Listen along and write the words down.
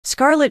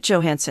Scarlett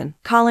Johansson,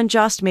 Colin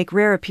Jost make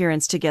rare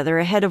appearance together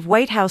ahead of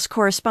White House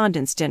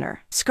Correspondents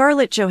Dinner.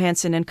 Scarlett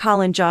Johansson and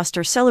Colin Jost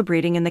are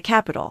celebrating in the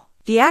Capitol.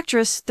 The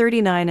actress,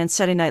 39, and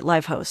Saturday Night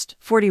Live host,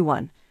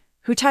 41,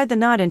 who tied the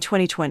knot in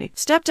 2020,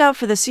 stepped out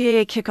for the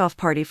CAA kickoff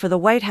party for the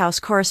White House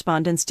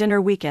Correspondents' Dinner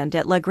weekend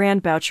at La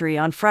Grande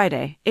Boucherie on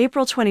Friday,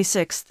 April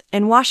 26,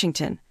 in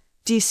Washington,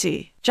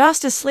 D.C.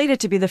 Jost is slated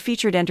to be the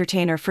featured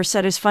entertainer for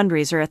SETA's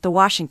fundraiser at the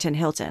Washington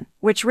Hilton,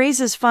 which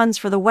raises funds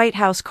for the White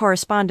House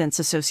Correspondents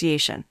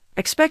Association.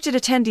 Expected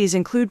attendees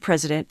include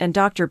President and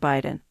Dr.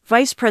 Biden,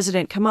 Vice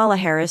President Kamala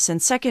Harris, and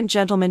Second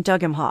Gentleman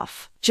Doug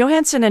Emhoff.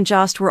 Johansson and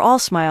Jost were all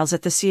smiles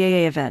at the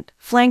CAA event,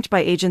 flanked by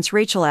agents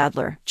Rachel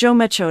Adler, Joe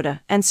Machota,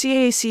 and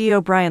CAA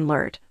CEO Brian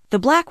Lurd. The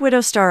Black Widow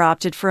star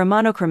opted for a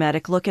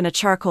monochromatic look in a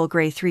charcoal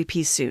gray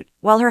three-piece suit,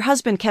 while her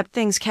husband kept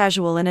things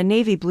casual in a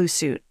navy blue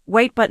suit,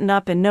 white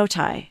button-up and no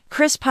tie.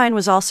 Chris Pine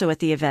was also at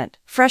the event,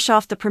 fresh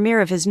off the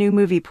premiere of his new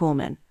movie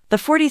Pullman. The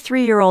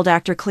 43-year-old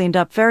actor cleaned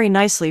up very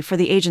nicely for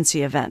the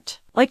agency event.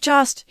 Like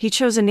Jost, he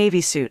chose a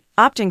navy suit,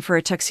 opting for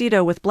a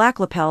tuxedo with black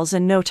lapels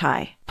and no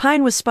tie.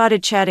 Pine was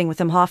spotted chatting with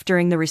Emhoff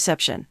during the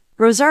reception.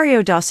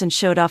 Rosario Dawson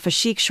showed off a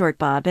chic short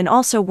bob and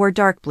also wore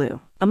dark blue.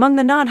 Among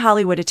the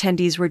non-Hollywood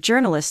attendees were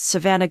journalists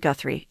Savannah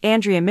Guthrie,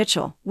 Andrea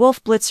Mitchell,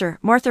 Wolf Blitzer,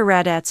 Martha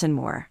Raddatz, and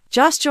more.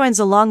 Jost joins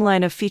a long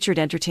line of featured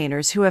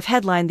entertainers who have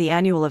headlined the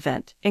annual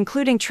event,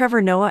 including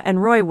Trevor Noah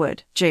and Roy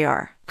Wood,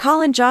 Jr.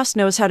 Colin Jost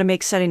knows how to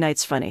make Saturday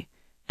nights funny,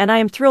 and I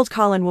am thrilled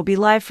Colin will be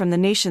live from the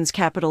nation's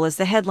capital as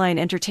the headline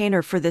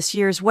entertainer for this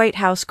year's White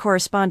House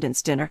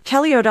Correspondents' Dinner.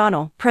 Kelly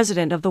O'Donnell,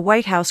 president of the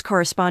White House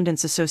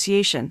Correspondents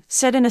Association,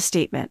 said in a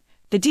statement,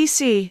 "The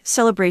D.C.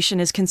 celebration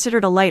is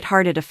considered a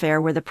light-hearted affair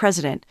where the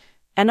president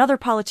and other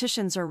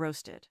politicians are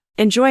roasted."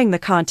 Enjoying the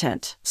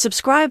content?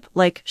 Subscribe,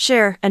 like,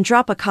 share, and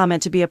drop a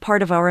comment to be a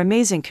part of our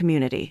amazing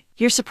community.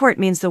 Your support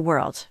means the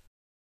world.